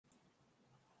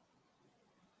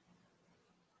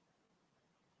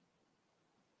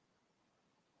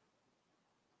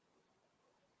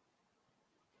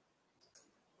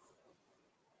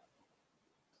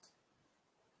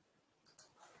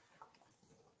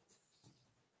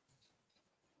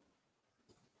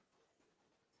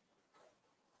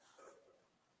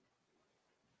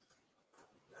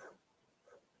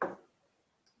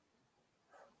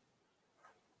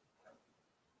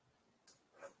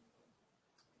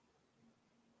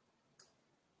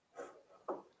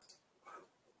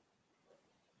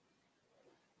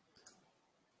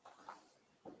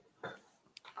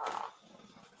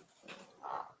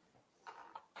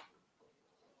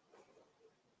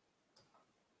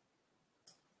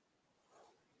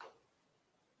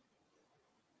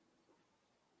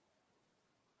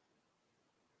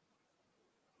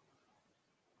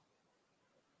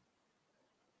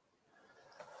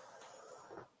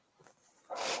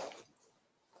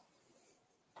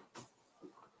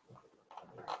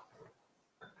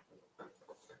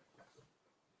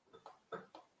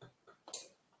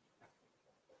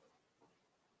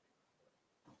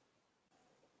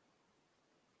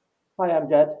Hi,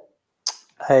 Amjad.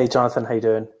 Hey, Jonathan, how you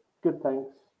doing? Good, thanks.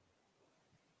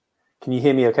 Can you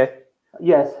hear me okay?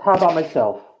 Yes, how about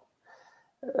myself?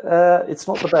 It's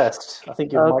not the best. I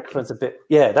think your microphone's a bit...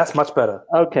 Yeah, that's much better.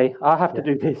 Okay, I'll have to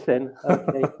do this then.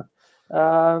 Okay.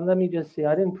 Let me just see.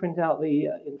 I didn't print out the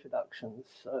introductions,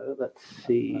 so let's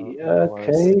see. No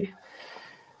okay.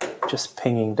 Just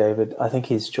pinging David. I think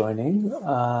he's joining.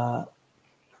 I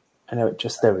know it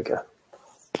just... There we go.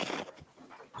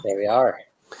 There we are.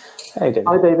 Hey, David.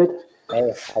 Hi, David.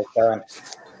 Hey, how's it going?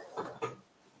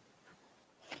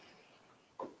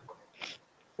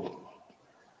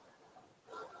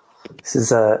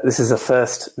 This is a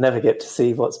first. Never get to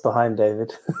see what's behind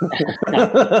David.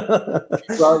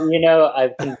 Well, you know,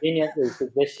 I've conveniently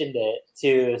positioned it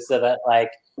too, so that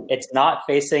like it's not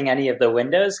facing any of the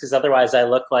windows, because otherwise I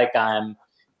look like I'm,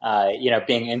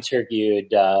 being interviewed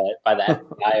by the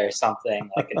FBI or something,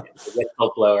 like a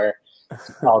whistleblower.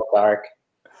 It's all dark.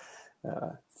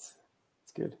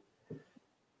 It's good.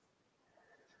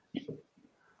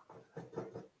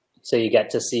 So you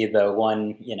get to see the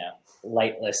one,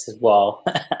 lightless wall.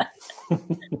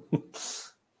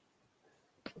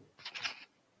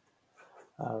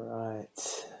 All right.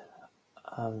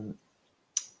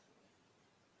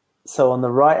 So on the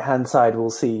right-hand side,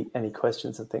 we'll see any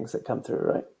questions and things that come through,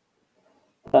 right?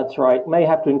 That's right. May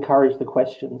have to encourage the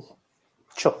questions.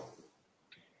 Sure.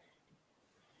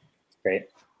 Great.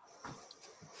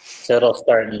 So it'll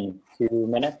start in 2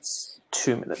 minutes?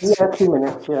 2 minutes. Yeah, 2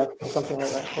 minutes. Yeah, something like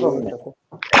that. Hold on a second.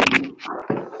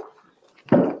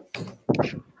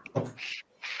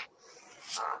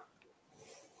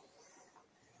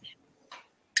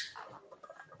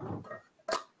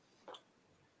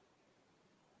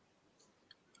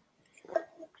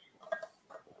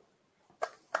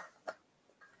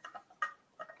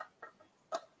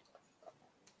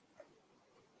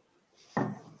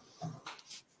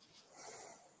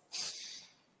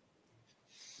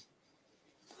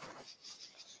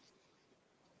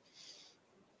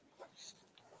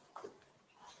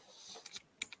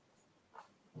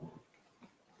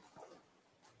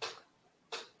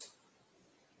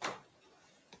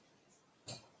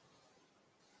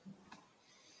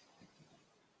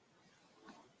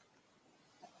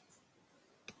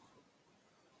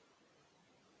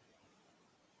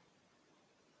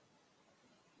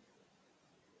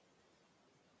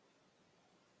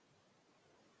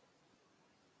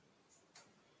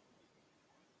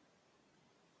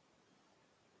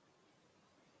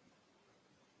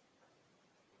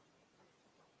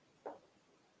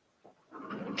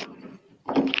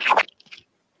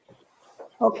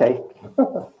 Okay.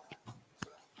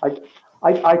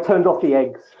 I turned off the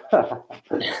eggs.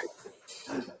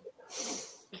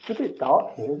 It's a bit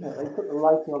dark here, isn't it? They put the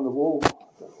lighting on the wall.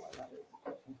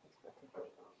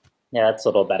 Yeah, that's a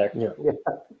little better. Yeah.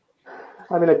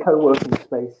 I'm in a co-working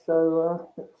space, so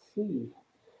let's see.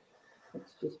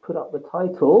 Let's just put up the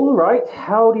title. Right,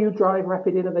 how do you drive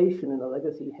rapid innovation in a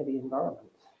legacy-heavy environment?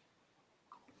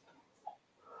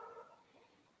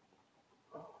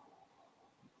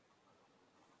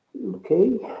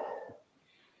 Okay.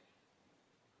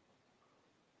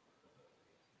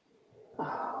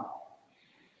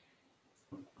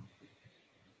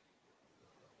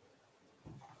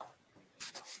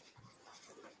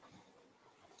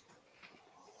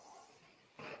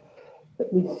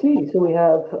 Let me see. So we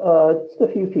have just a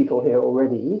few people here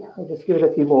already. I'll just give it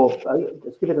a few more.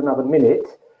 Just give it another minute.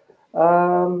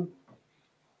 So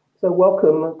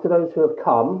welcome to those who have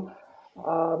come.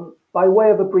 By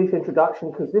way of a brief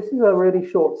introduction, because this is a really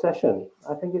short session.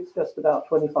 I think it's just about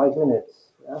 25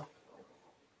 minutes. Yeah?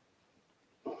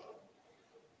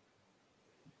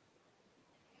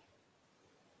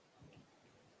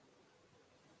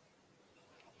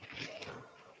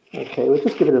 Okay, we'll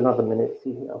just give it another minute,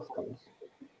 see who else comes.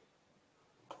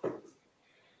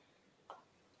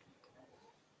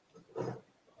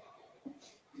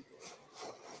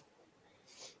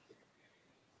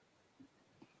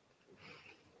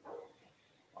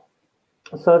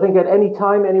 So I think at any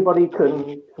time, anybody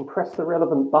can press the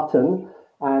relevant button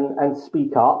and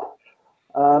speak up.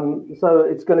 So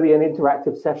it's going to be an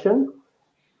interactive session.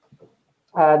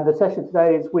 And the session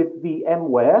today is with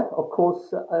VMware. Of course,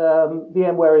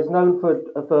 VMware is known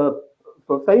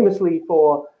for famously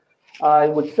for, I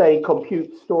would say,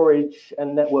 compute, storage,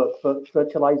 and network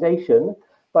virtualization.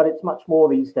 But it's much more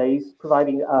these days,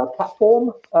 providing a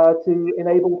platform to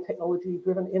enable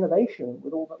technology-driven innovation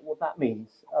with all that, what that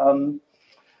means.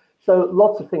 So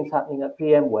lots of things happening at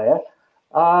VMware.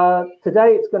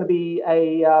 Today it's going to be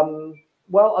a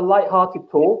light-hearted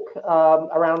talk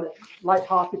around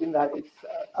light-hearted in that it's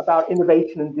about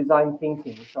innovation and design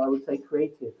thinking. So I would say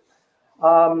creative.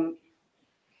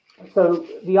 So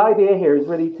the idea here is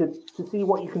really to see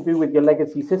what you can do with your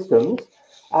legacy systems,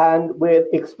 and we'll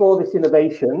explore this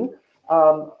innovation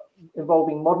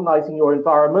involving modernizing your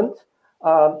environment,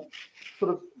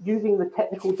 sort of using the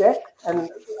technical debt, and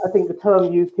I think the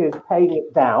term used here is paying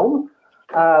it down.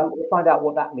 We'll find out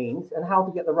what that means and how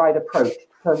to get the right approach to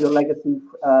turn your legacy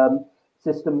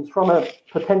systems from a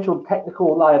potential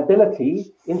technical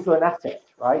liability into an asset,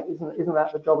 right? Isn't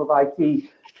that the job of IT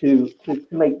to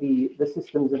make the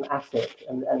systems an asset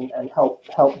and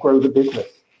help grow the business?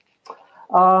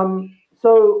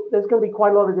 So there's going to be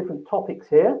quite a lot of different topics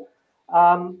here.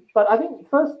 But I think the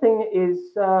first thing is,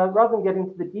 rather than get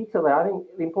into the detail there, I think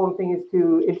the important thing is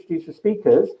to introduce the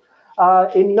speakers.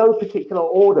 In no particular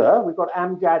order, we've got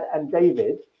Amjad and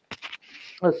David.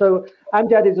 So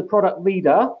Amjad is a product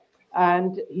leader,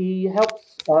 and he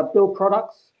helps build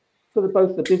products for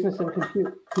both the business and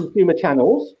consumer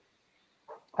channels.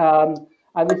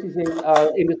 And this is in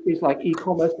industries like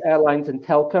e-commerce, airlines and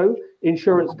telco,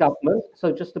 insurance, government,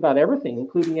 so just about everything,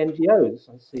 including NGOs,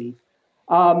 I see.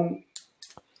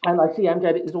 And I see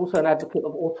Amjad is also an advocate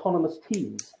of autonomous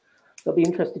teams. They'll be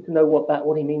interested to know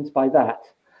what he means by that.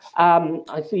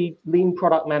 I see lean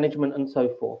product management and so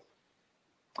forth.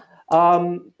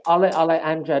 I'll let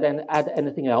Amjad add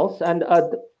anything else. And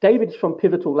David's from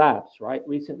Pivotal Labs, right?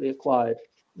 Recently acquired,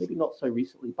 maybe not so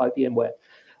recently, by VMware.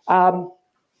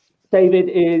 David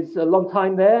is a long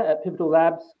time there at Pivotal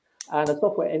Labs and a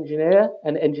software engineer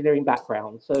and engineering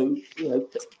background. So,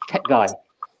 tech guy.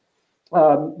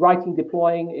 Writing,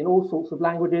 deploying in all sorts of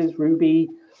languages, Ruby,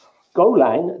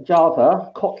 Golang,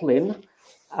 Java, Kotlin,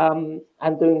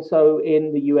 and doing so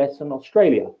in the US and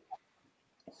Australia.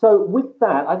 So with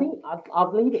that, I think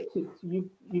I'll leave it to you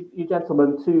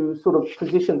gentlemen to sort of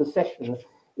position the session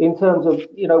in terms of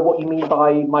what you mean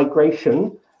by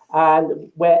migration and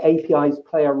where APIs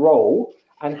play a role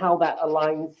and how that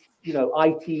aligns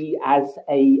IT as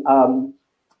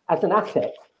an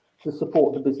asset to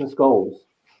support the business goals.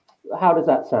 How does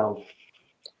that sound?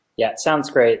 Yeah, it sounds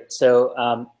great.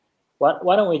 So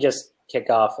why don't we just kick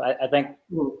off? I think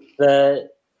the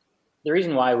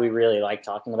reason why we really like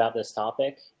talking about this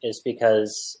topic is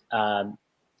because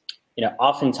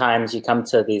oftentimes you come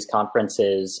to these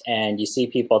conferences and you see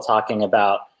people talking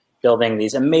about building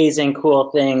these amazing,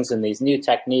 cool things and these new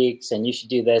techniques, and you should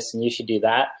do this and you should do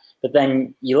that. But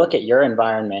then you look at your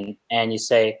environment and you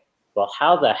say, well,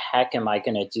 how the heck am I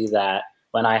going to do that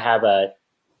when I have a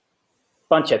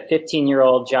bunch of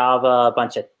 15-year-old Java, a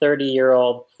bunch of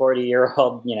 30-year-old,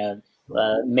 40-year-old,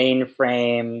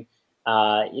 mainframe.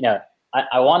 I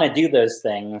want to do those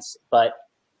things, but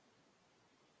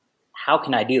how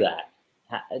can I do that?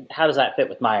 How does that fit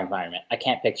with my environment? I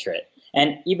can't picture it.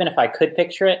 And even if I could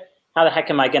picture it, how the heck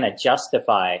am I going to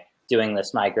justify doing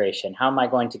this migration? How am I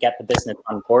going to get the business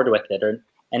on board with it,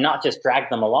 and not just drag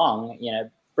them along,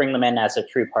 bring them in as a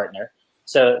true partner?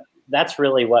 So that's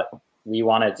really what we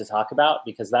wanted to talk about,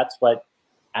 because that's what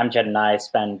Amjad and I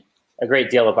spend a great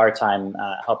deal of our time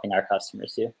helping our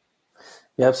customers do.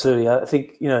 Yeah, absolutely. I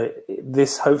think,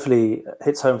 this hopefully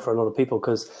hits home for a lot of people,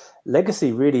 because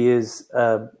legacy really is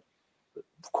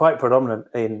quite predominant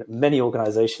in many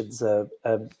organizations,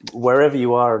 wherever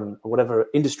you are and whatever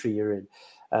industry you're in.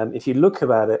 If you think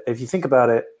about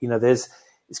it,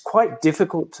 it's quite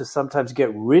difficult to sometimes get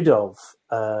rid of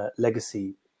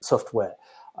legacy software.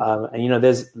 And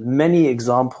there's many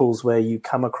examples where you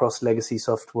come across legacy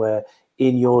software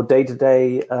in your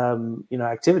day-to-day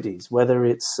activities, whether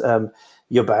it's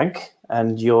your bank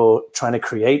and you're trying to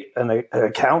create an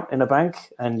account in a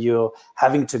bank and you're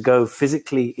having to go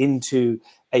physically into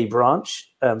a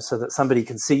branch so that somebody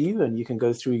can see you and you can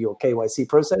go through your KYC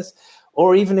process.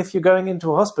 Or even if you're going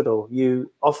into a hospital,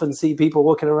 you often see people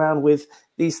walking around with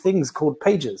these things called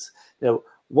pagers.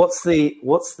 What's the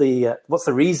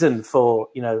reason for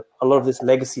a lot of this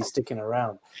legacy sticking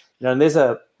around? And there's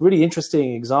a really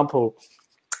interesting example.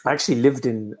 I actually lived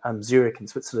in Zurich in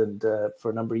Switzerland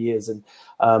for a number of years, and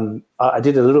I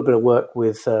did a little bit of work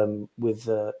with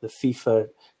the FIFA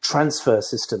transfer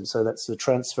system. So that's the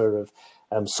transfer of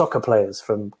soccer players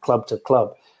from club to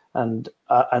club. And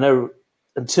I know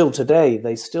until today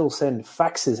they still send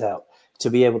faxes out to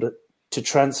be able to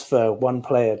transfer one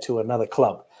player to another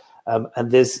club. And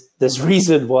there's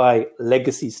reason why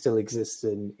legacy still exists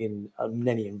in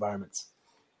many environments.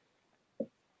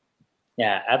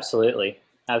 Yeah, absolutely.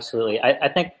 Absolutely. I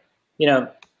think,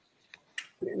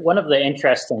 one of the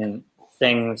interesting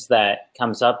things that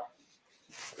comes up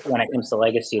when it comes to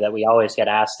legacy that we always get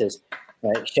asked is,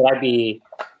 should I be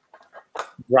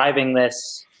driving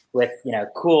this with,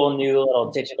 cool new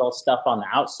little digital stuff on the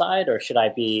outside, or should I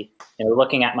be,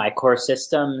 looking at my core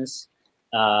systems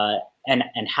and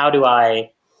how do I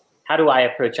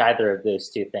approach either of those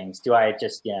two things? Do I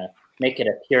just make it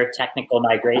a pure technical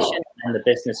migration and the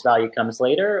business value comes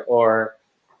later, or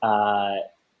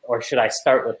should I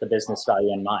start with the business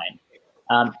value in mind?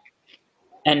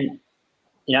 And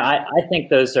I think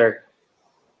those are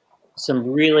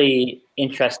some really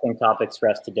interesting topics for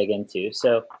us to dig into.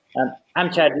 So,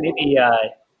 Chad, maybe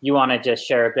you want to just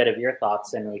share a bit of your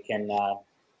thoughts, and we can go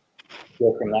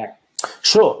from there.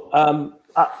 Sure.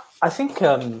 I think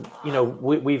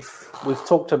we've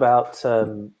talked about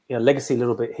legacy a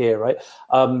little bit here, right?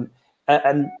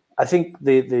 And I think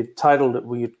the title that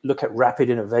we look at rapid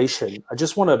innovation. I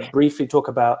just want to briefly talk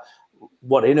about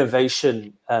what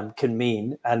innovation can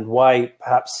mean and why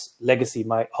perhaps legacy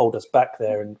might hold us back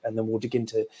there, and then we'll dig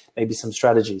into maybe some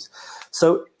strategies.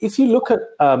 So if you look at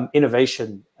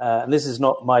innovation, and this is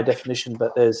not my definition,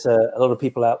 but there's a lot of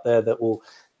people out there that will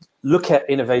look at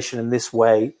innovation in this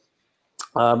way.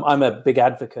 I'm a big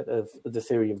advocate of the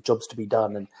theory of jobs to be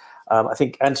done, and I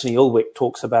think Anthony Ulwick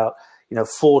talks about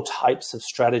 4 types of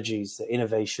strategies that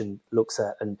innovation looks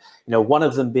at, and one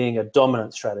of them being a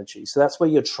dominant strategy. So that's where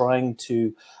you're trying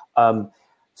to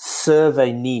serve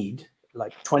a need,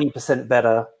 like 20%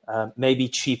 better, maybe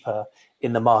cheaper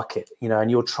in the market,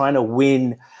 and you're trying to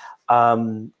win,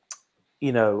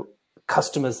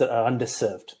 customers that are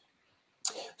underserved.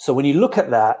 So when you look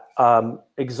at that,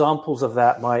 examples of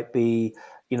that might be,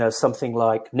 something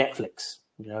like Netflix.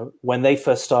 When they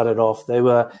first started off, they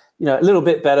were, a little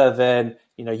bit better than,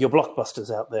 your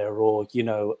Blockbusters out there, or,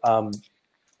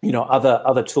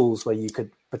 other tools where you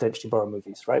could potentially borrow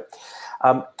movies, right?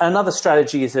 Another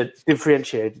strategy is a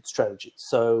differentiated strategy.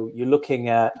 So you're looking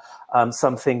at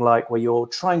something like where you're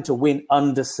trying to win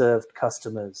underserved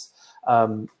customers.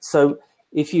 So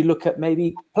if you look at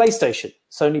maybe PlayStation,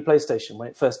 Sony PlayStation, when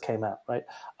it first came out, right?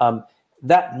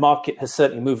 That market has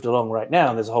certainly moved along right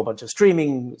now. There's a whole bunch of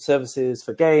streaming services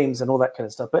for games and all that kind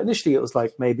of stuff. But initially it was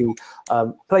like maybe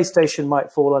PlayStation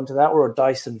might fall under that, or a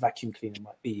Dyson vacuum cleaner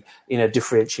might be in a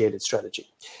differentiated strategy.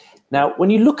 Now,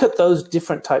 when you look at those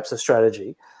different types of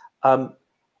strategy,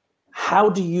 how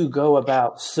do you go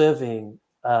about serving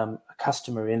a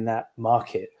customer in that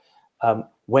market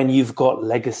when you've got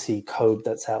legacy code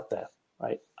that's out there,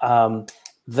 right?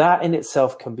 That in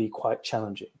itself can be quite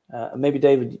challenging. Maybe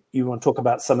David, you want to talk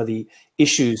about some of the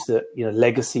issues that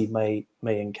legacy may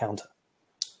encounter.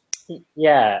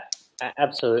 Yeah,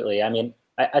 absolutely. I mean,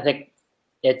 I think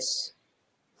it's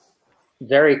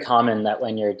very common that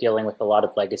when you're dealing with a lot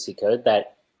of legacy code,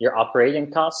 that your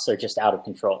operating costs are just out of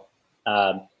control.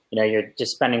 You're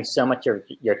just spending so much of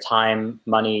your time,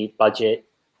 money, budget,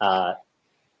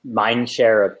 mind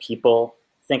share of people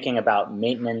thinking about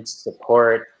maintenance,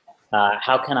 support.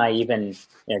 How can I even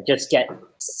just get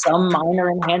some minor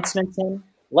enhancements in,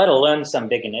 let alone some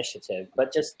big initiative,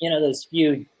 but just those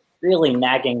few really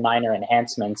nagging minor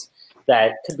enhancements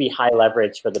that could be high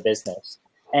leverage for the business.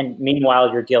 And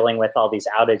meanwhile, you're dealing with all these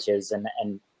outages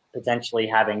and potentially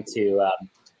having to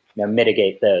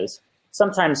mitigate those.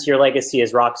 Sometimes your legacy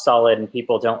is rock solid and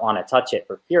people don't want to touch it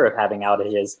for fear of having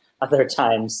outages. Other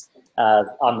times,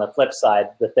 on the flip side,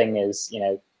 the thing is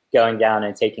going down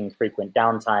and taking frequent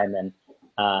downtime, and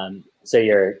so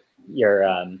you're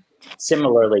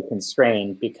similarly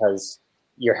constrained because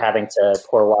you're having to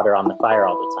pour water on the fire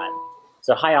all the time.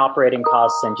 So high operating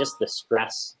costs and just the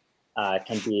stress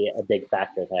can be a big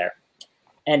factor there.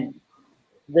 And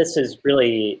this is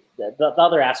really, the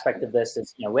other aspect of this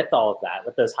is, with all of that,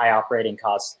 with those high operating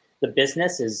costs, the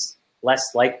business is less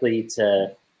likely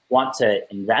to want to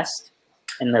invest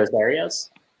in those areas.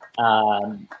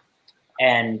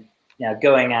 And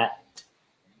going off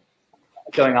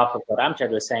of what Amjad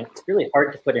was saying, it's really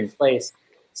hard to put in place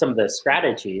some of those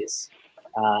strategies,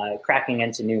 cracking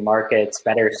into new markets,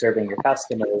 better serving your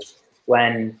customers,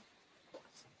 when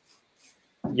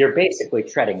you're basically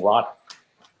treading water.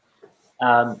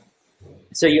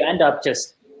 So you end up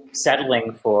just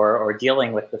settling for or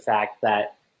dealing with the fact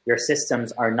that your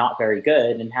systems are not very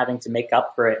good and having to make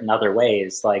up for it in other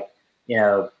ways, like,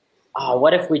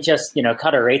 what if we just,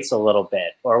 cut our rates a little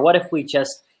bit? Or what if we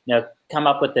just, come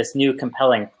up with this new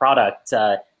compelling product,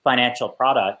 financial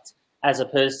product, as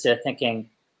opposed to thinking,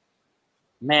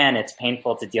 man, it's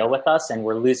painful to deal with us and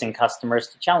we're losing customers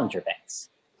to challenger banks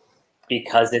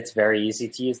because it's very easy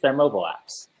to use their mobile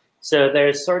apps. So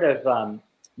there's sort of,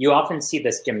 you often see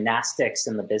this gymnastics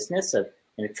in the business of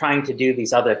trying to do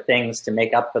these other things to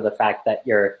make up for the fact that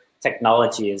your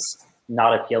technology is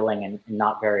not appealing and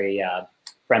not very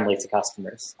friendly to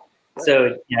customers.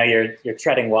 So you're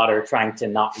treading water, trying to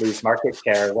not lose market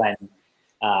share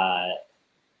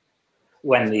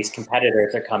when these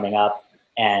competitors are coming up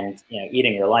and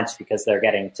eating your lunch because they're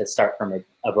getting to start from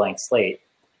a blank slate.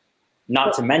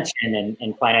 Not to mention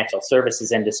in financial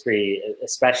services industry,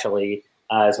 especially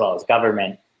as well as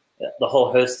government, the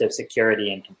whole host of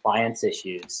security and compliance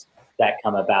issues that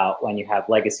come about when you have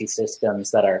legacy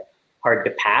systems that are hard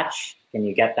to patch. Can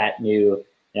you get that new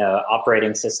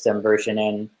operating system version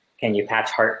in? Can you patch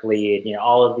Heartbleed?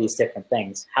 All of these different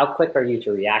things. How quick are you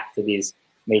to react to these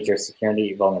major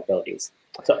security vulnerabilities?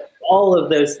 So all of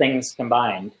those things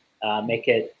combined make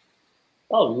it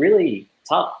really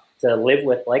tough to live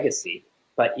with legacy,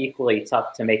 but equally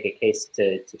tough to make a case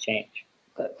to change.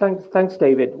 Thanks,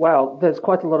 David. Wow, there's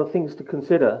quite a lot of things to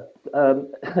consider.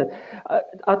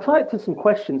 I'll tie it to some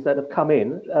questions that have come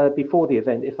in before the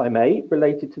event, if I may,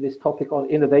 related to this topic on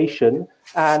innovation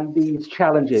and these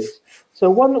challenges. So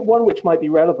one which might be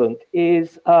relevant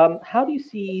is how do you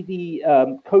see the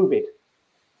COVID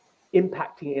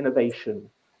impacting innovation?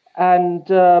 And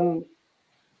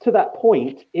to that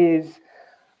point is,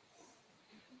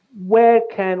 where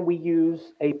can we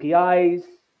use APIs,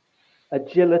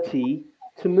 agility,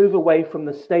 to move away from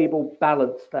the stable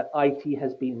balance that IT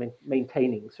has been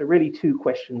maintaining? So really two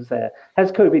questions there. Has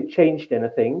COVID changed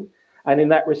anything? And in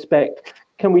that respect,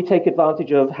 can we take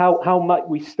advantage of how might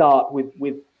we start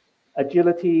with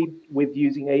agility, with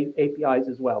using APIs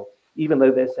as well, even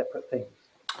though they're separate things?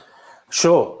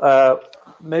 Sure.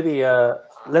 Maybe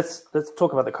let's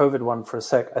talk about the COVID one for a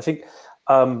sec. I think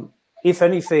if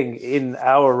anything, in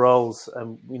our roles,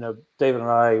 David and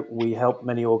I, we help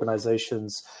many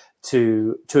organizations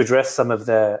to address some of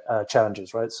their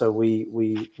challenges, right? So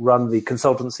we run the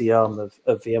consultancy arm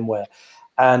of VMware,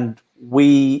 and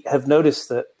we have noticed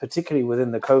that particularly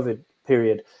within the COVID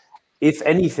period, if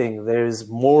anything, there's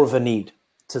more of a need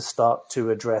to start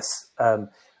to address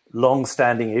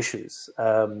long-standing issues,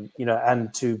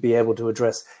 and to be able to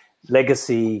address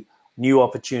legacy, new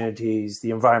opportunities. The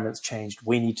environment's changed.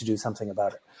 We need to do something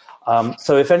about it.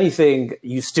 So if anything,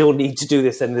 you still need to do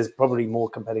this, and there's probably more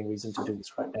compelling reason to do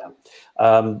this right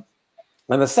now.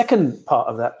 And the second part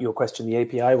of that, your question, the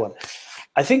API one,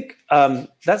 I think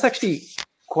that's actually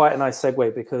quite a nice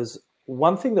segue, because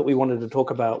one thing that we wanted to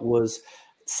talk about was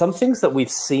some things that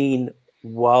we've seen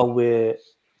while we're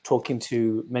talking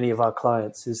to many of our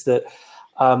clients is that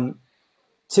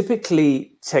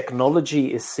typically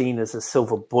technology is seen as a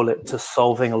silver bullet to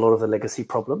solving a lot of the legacy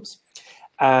problems.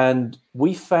 And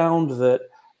we found that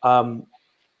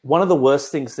one of the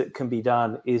worst things that can be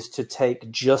done is to take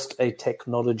just a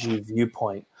technology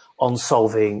viewpoint on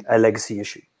solving a legacy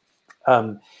issue.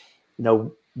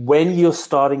 When you're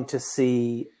starting to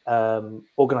see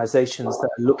organizations that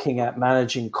are looking at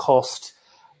managing cost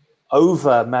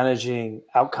over managing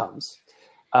outcomes,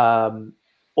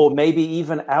 or maybe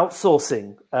even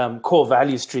outsourcing core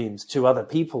value streams to other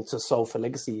people to solve for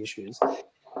legacy issues,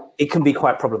 it can be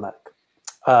quite problematic.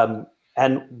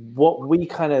 And what we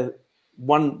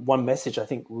one message I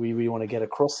think we really want to get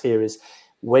across here is,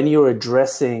 when you're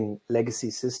addressing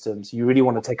legacy systems, you really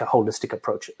want to take a holistic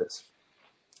approach at this.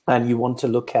 And you want to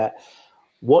look at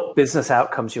what business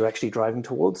outcomes you're actually driving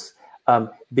towards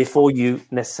before you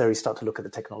necessarily start to look at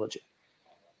the technology.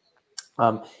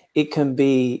 It can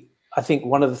be, I think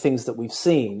one of the things that we've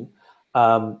seen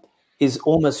is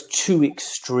almost two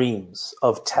extremes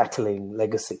of tackling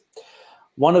legacy.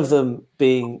 One of them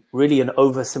being really an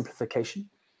oversimplification.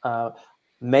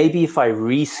 Maybe if I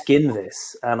reskin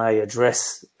this and I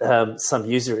address some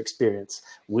user experience,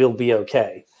 we'll be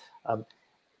okay.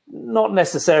 Not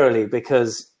necessarily,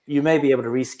 because you may be able to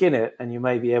reskin it and you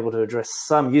may be able to address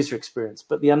some user experience,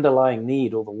 but the underlying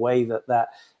need or the way that that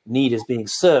need is being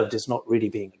served is not really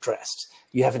being addressed.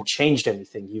 You haven't changed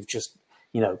anything. You've just,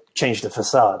 changed the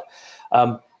facade.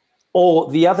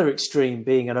 Or the other extreme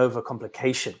being an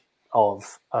overcomplication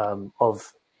of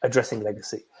addressing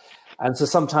legacy. And so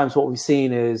sometimes what we've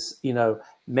seen is,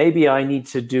 maybe I need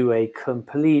to do a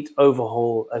complete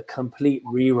overhaul, a complete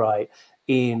rewrite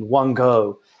in one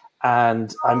go.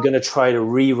 And I'm going to try to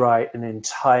rewrite an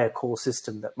entire core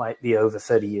system that might be over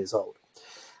 30 years old.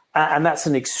 And that's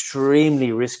an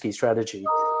extremely risky strategy,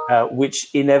 which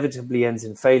inevitably ends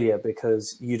in failure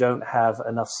because you don't have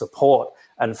enough support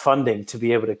and funding to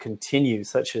be able to continue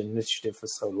such an initiative for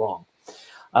so long.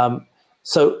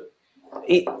 So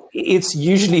it's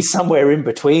usually somewhere in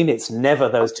between. It's never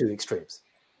those two extremes.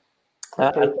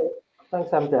 Okay. Thanks,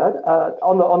 Amjad.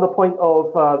 On the point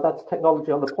of that's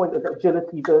technology, on the point of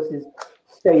agility versus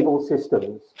stable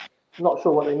systems, not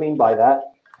sure what they mean by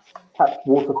that. Perhaps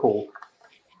waterfall.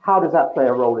 How does that play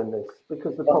a role in this?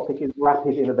 Because the topic is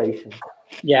rapid innovation.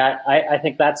 Yeah, I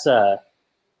think that's a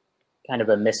kind of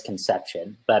a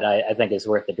misconception that I think is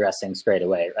worth addressing straight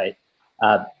away, right?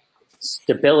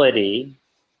 Stability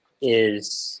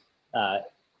is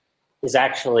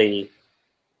actually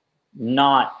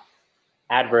not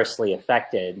adversely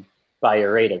affected by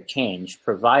your rate of change,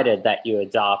 provided that you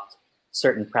adopt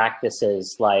certain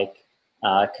practices like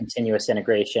continuous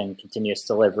integration, continuous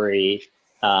delivery,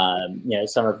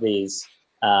 some of these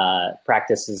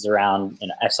practices around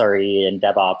SRE and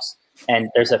DevOps. And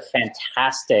there's a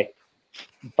fantastic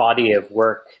body of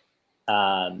work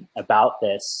about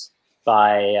this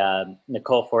by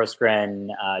Nicole Forsgren,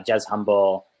 Jez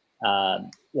Humble.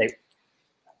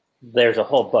 There's a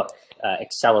whole book,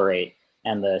 Accelerate,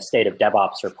 and the State of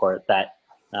DevOps report that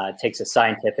takes a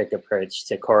scientific approach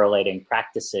to correlating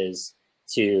practices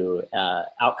to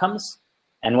outcomes.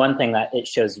 And one thing that it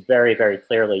shows very, very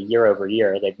clearly year over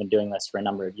year, they've been doing this for a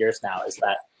number of years now, is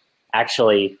that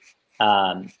actually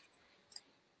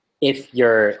if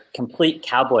you're complete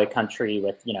cowboy country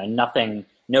with nothing,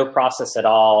 no process at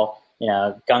all,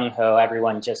 gung-ho,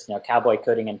 everyone just cowboy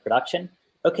coding in production,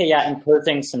 okay, yeah,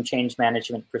 imposing some change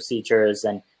management procedures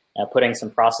and putting some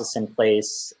process in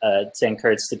place to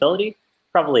encourage stability,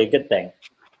 probably a good thing.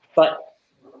 But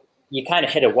you kind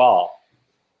of hit a wall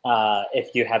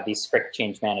if you have these strict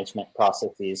change management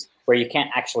processes where you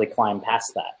can't actually climb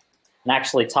past that. And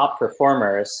actually top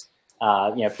performers,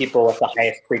 people with the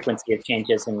highest frequency of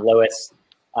changes and lowest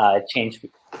change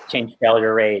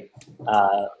failure rate,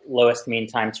 lowest mean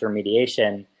time to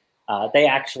remediation, they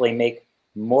actually make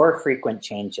more frequent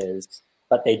changes,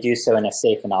 but they do so in a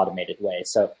safe and automated way.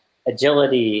 So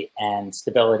agility and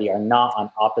stability are not on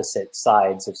opposite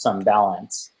sides of some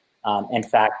balance. In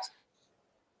fact,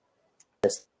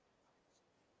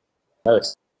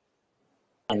 most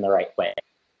in the right way.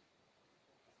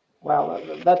 Wow,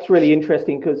 that's really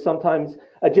interesting, because sometimes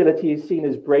agility is seen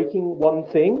as breaking one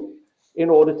thing in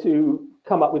order to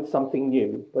come up with something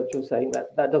new. But you're saying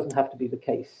that that doesn't have to be the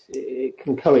case. It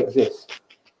can coexist.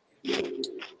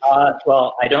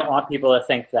 Well, I don't want people to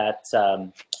think that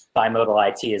bimodal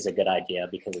IT is a good idea,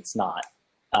 because it's not.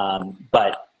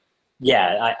 But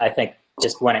yeah, I think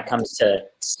just when it comes to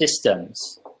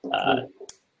systems,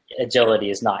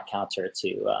 agility is not counter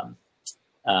to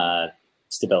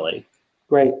stability.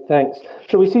 Great, thanks.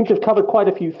 So we seem to have covered quite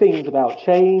a few things about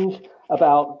change,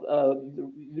 about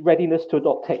readiness to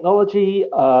adopt technology,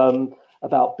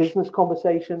 about business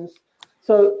conversations.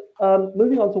 So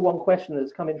moving on to one question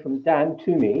that's come in from Dan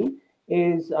Toomey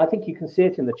is, I think you can see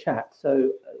it in the chat.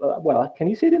 So, well, can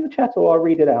you see it in the chat, or I'll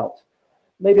read it out?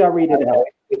 Maybe I'll read it out.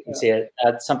 You can see it.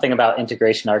 Something about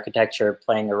integration architecture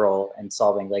playing a role in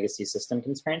solving legacy system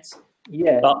constraints.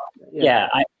 Yeah. Well, yeah,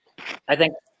 I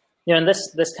think, and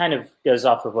this kind of goes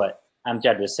off of what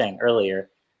Amjad was saying earlier.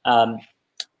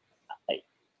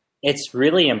 It's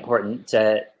really important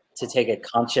to take a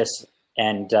conscious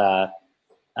and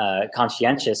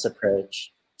conscientious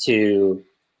approach to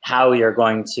how you're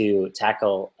going to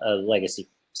tackle a legacy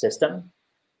system.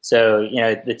 So,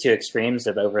 the two extremes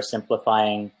of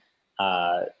oversimplifying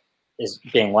is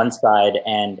being one side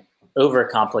and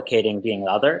overcomplicating being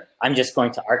the other. I'm just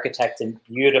going to architect a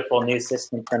beautiful new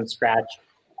system from scratch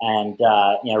and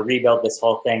rebuild this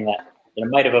whole thing that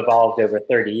might have evolved over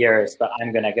 30 years, but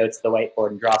I'm going to go to the whiteboard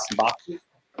and draw some boxes.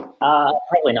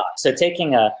 Probably not. So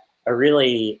taking a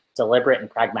really deliberate and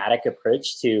pragmatic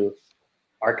approach to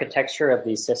architecture of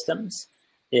these systems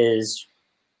is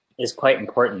quite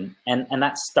important. And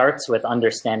that starts with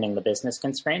understanding the business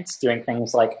constraints, doing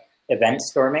things like event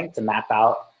storming to map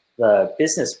out the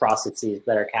business processes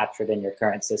that are captured in your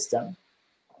current system,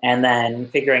 and then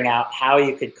figuring out how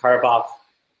you could carve off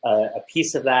a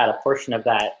piece of that, a portion of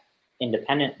that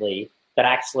independently that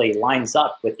actually lines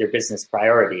up with your business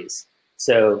priorities.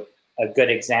 So a good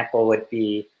example would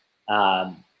be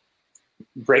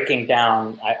breaking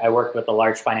down, I worked with a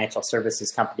large financial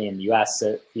services company in the US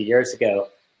a few years ago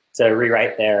to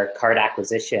rewrite their card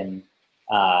acquisition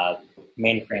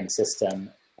mainframe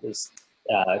system. It was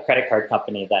a credit card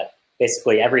company that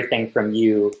basically everything from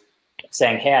you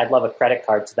saying, hey, I'd love a credit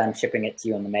card, to them shipping it to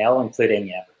you in the mail,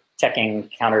 including checking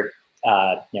counter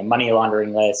money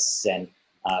laundering lists and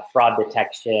fraud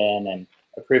detection and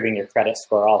approving your credit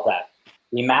score, all that.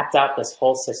 We mapped out this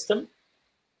whole system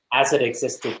as it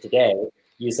existed today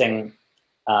using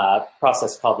a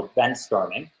process called event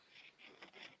storming.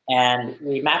 And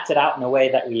we mapped it out in a way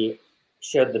that we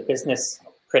showed the business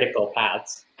critical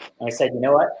paths. And we said, you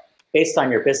know what, based on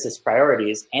your business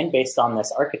priorities and based on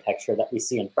this architecture that we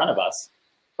see in front of us,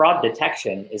 fraud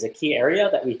detection is a key area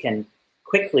that we can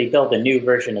quickly build a new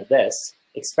version of this,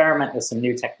 experiment with some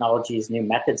new technologies, new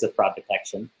methods of fraud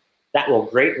detection that will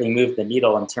greatly move the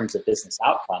needle in terms of business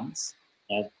outcomes.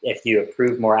 And if you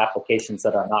approve more applications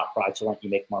that are not fraudulent, you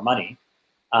make more money,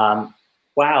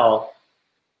 while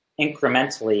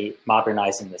incrementally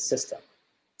modernizing the system.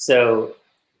 So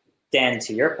Dan,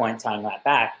 to your point, tying that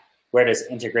back, where does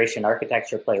integration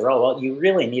architecture play a role? Well, you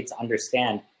really need to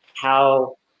understand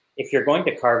how, if you're going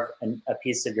to carve a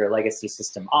piece of your legacy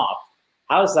system off,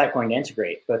 how is that going to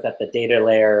integrate, both at the data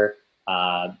layer,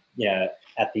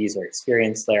 at the user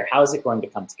experience layer? How is it going to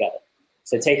come together?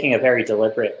 So taking a very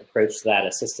deliberate approach to that,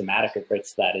 a systematic approach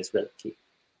to that, is really key.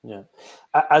 Yeah,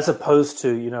 as opposed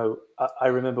to, I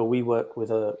remember we worked with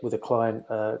a client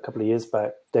a couple of years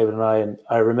back, David and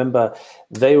I remember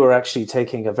they were actually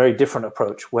taking a very different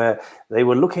approach where they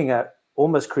were looking at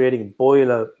almost creating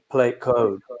boilerplate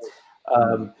code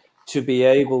to be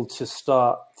able to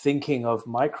start thinking of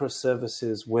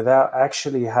microservices without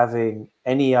actually having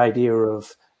any idea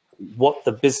of what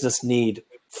the business need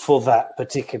for that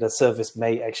particular service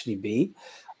may actually be.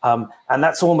 And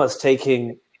that's almost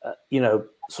taking,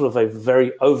 sort of a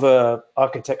very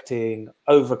over-architecting,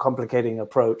 over-complicating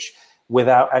approach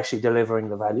without actually delivering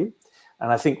the value.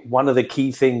 And I think one of the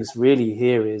key things really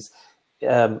here is,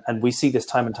 and we see this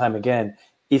time and time again,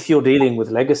 if you're dealing with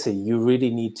legacy, you really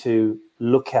need to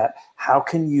look at how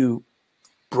can you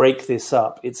break this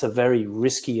up. It's a very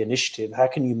risky initiative. How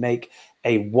can you make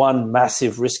one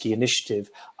massive risky initiative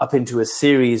up into a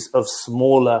series of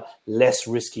smaller, less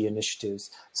risky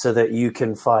initiatives so that you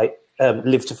can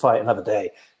live to fight another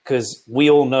day? Because we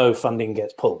all know funding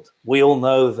gets pulled. We all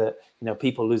know that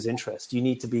people lose interest. You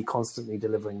need to be constantly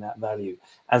delivering that value.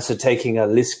 And so taking a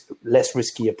less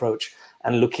risky approach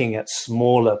and looking at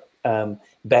smaller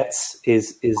bets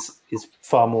is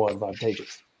far more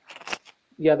advantageous.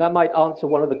 Yeah, that might answer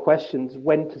one of the questions: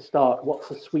 when to start, what's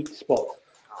the sweet spot,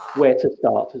 where to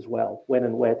start as well, when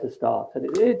and where to start.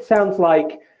 And it sounds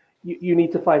like you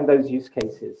need to find those use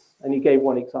cases. And you gave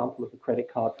one example of the credit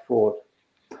card fraud.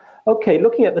 Okay,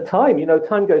 looking at the time,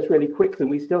 time goes really quickly.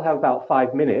 We still have about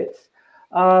 5 minutes.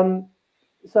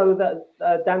 So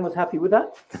that Dan was happy with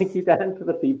that. Thank you, Dan, for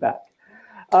the feedback.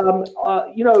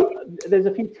 There's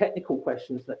a few technical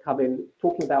questions that come in,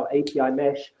 talking about API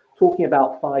mesh, talking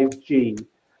about 5G.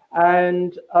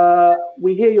 And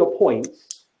we hear your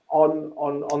points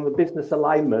on the business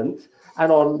alignment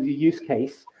and on the use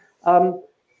case.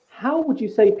 How would you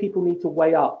say people need to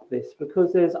weigh up this?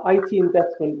 Because there's IT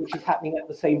investment, which is happening at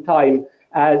the same time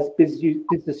as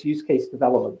business use case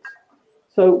development.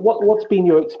 So what's been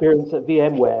your experience at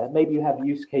VMware? Maybe you have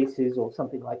use cases or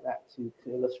something like that to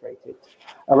illustrate it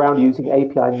around using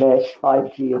API mesh,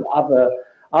 5G, and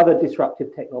other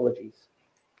disruptive technologies.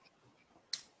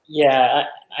 Yeah,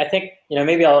 I think,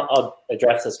 maybe I'll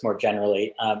address this more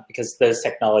generally because those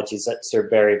technologies serve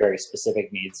very, very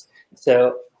specific needs.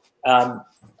 So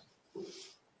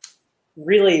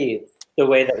really the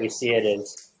way that we see it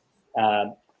is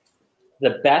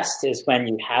the best is when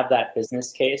you have that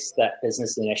business case, that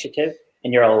business initiative,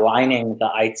 and you're aligning the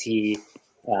IT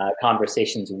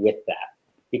conversations with that.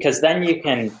 Because then you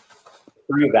can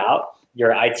prove out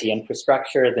your IT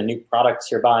infrastructure, the new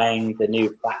products you're buying, the new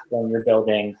platform you're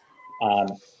building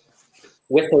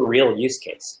with a real use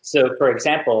case. So for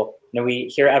example,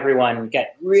 we hear everyone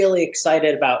get really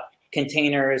excited about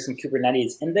containers and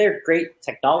Kubernetes, and they're great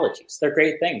technologies. They're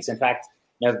great things. In fact,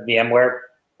 VMware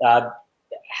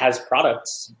has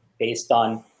products based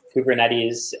on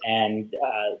Kubernetes and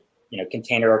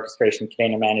container orchestration,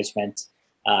 container management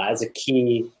as a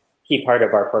key part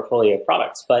of our portfolio of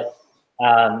products. But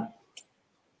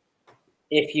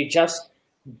if you just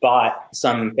bought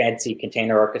some fancy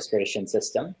container orchestration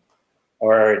system,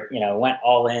 or went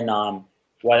all in on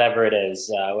whatever it is,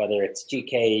 whether it's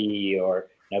GKE or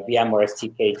VMware's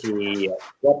TKG,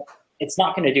 it's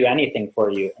not going to do anything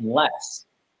for you unless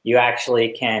you actually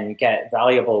can get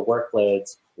valuable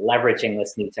workloads leveraging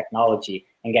this new technology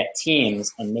and get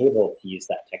teams enabled to use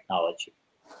that technology.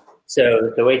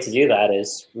 So the way to do that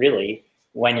is really,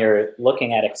 when you're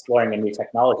looking at exploring a new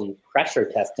technology, pressure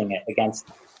testing it against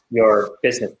your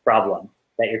business problem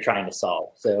that you're trying to solve.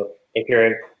 So if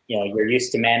you're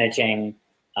used to managing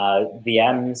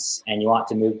VMs and you want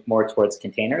to move more towards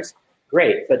containers,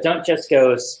 great, but don't just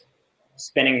go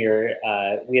spinning your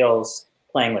wheels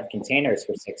playing with containers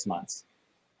for 6 months.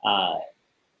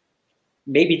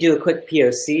 Maybe do a quick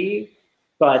POC,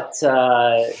 but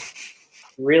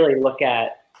really look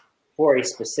at, for a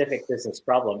specific business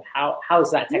problem, how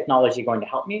is that technology going to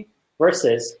help me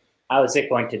versus how is it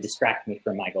going to distract me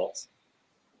from my goals?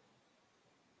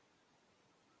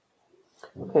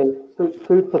 Okay,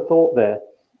 food for thought there.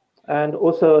 And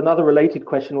also another related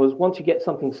question was, once you get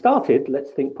something started,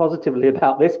 let's think positively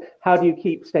about this, how do you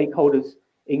keep stakeholders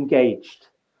engaged?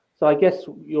 So I guess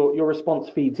your response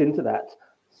feeds into that.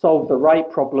 Solve the right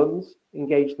problems,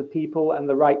 engage the people and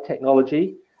the right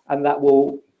technology, and that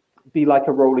will be like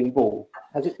a rolling ball.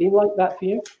 Has it been like that for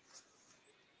you?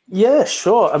 Yeah,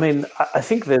 sure. I mean, I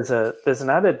think there's an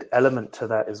added element to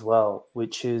that as well,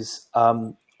 which is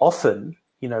often,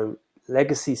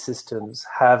 legacy systems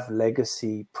have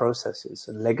legacy processes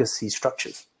and legacy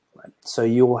structures. Right? So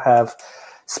you'll have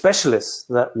specialists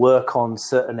that work on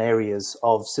certain areas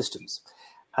of systems.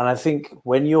 And I think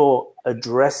when you're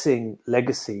addressing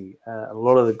legacy, a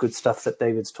lot of the good stuff that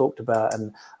David's talked about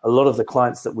and a lot of the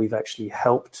clients that we've actually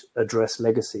helped address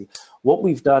legacy, what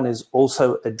we've done is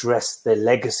also address their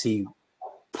legacy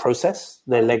process,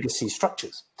 their legacy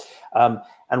structures.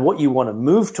 And what you want to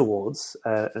move towards,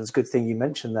 and it's a good thing you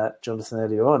mentioned that, Jonathan,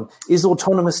 earlier on, is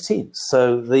autonomous teams.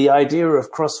 So the idea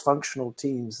of cross-functional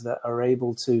teams that are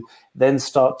able to then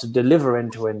start to deliver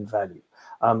end-to-end value.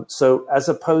 So as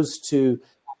opposed to,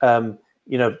 the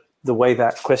way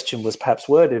that question was perhaps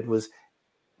worded was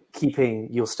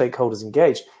keeping your stakeholders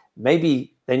engaged,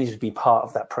 maybe they need to be part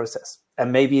of that process.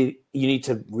 And maybe you need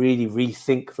to really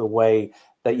rethink the way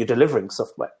that you're delivering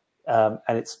software. And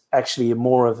it's actually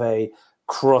more of a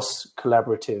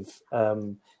cross-collaborative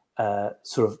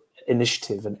sort of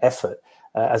initiative and effort,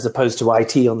 as opposed to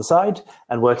IT on the side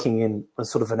and working in a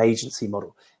sort of an agency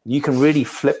model. You can really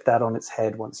flip that on its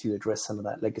head once you address some of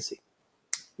that legacy.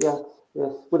 Yes,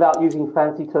 without using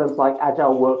fancy terms like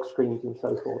agile work streams and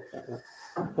so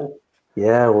forth.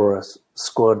 Yeah, or a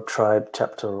squad, tribe,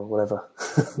 chapter, or whatever.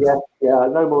 yeah,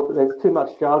 no more. There's too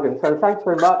much jargon. So thanks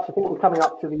very much. I think we're coming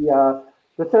up to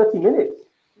the 30 minutes.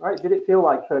 Right? Did it feel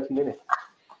like 30 minutes?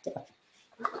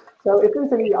 So if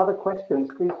there's any other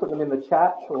questions, please put them in the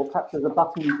chat, or perhaps there's a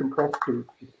button you can press to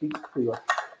speak to us.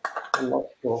 I'm not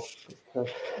sure. But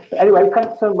anyway,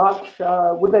 thanks so much.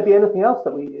 Would there be anything else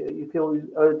that you feel is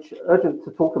urgent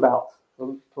to talk about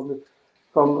from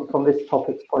this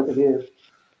topic's point of view?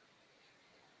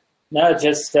 No,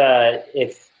 just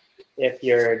if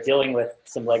you're dealing with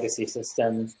some legacy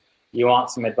systems, you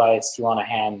want some advice, you want a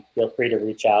hand, feel free to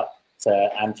reach out to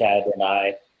Amjad and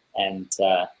I and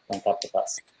link up with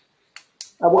us.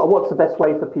 What's the best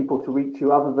way for people to reach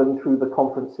you other than through the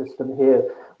conference system here?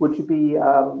 Would you be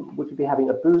having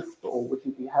a booth, or would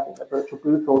you be having a virtual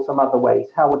booth, or some other ways?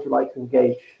 How would you like to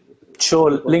engage?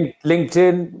 Sure,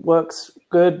 LinkedIn works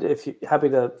good. If you're happy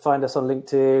to find us on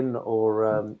LinkedIn, or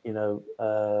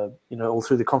all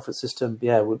through the conference system,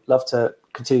 we'd love to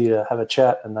continue to have a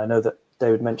chat. And I know that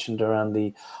David mentioned around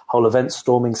the whole event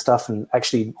storming stuff and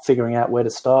actually figuring out where to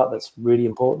start. That's really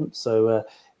important. So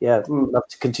love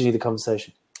to continue the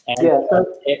conversation. And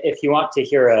if you want to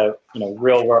hear a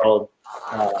real world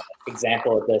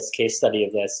example of this, case study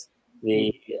of this,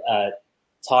 the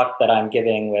talk that I'm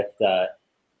giving with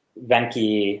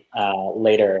Venki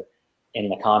later in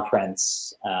the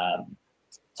conference,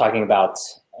 talking about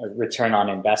a return on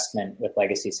investment with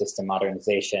legacy system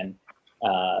modernization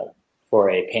for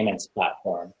a payments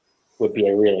platform, would be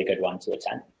a really good one to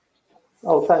attend.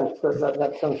 Oh, thanks.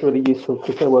 That sounds really useful,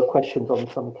 because there were questions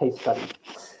on some case studies.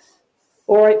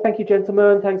 All right, thank you,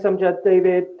 gentlemen. Thanks, Amjad,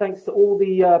 David. Thanks to all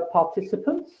the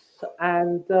participants,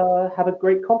 and have a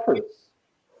great conference.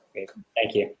 Great.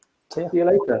 Thank you. See you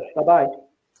later. Bye-bye.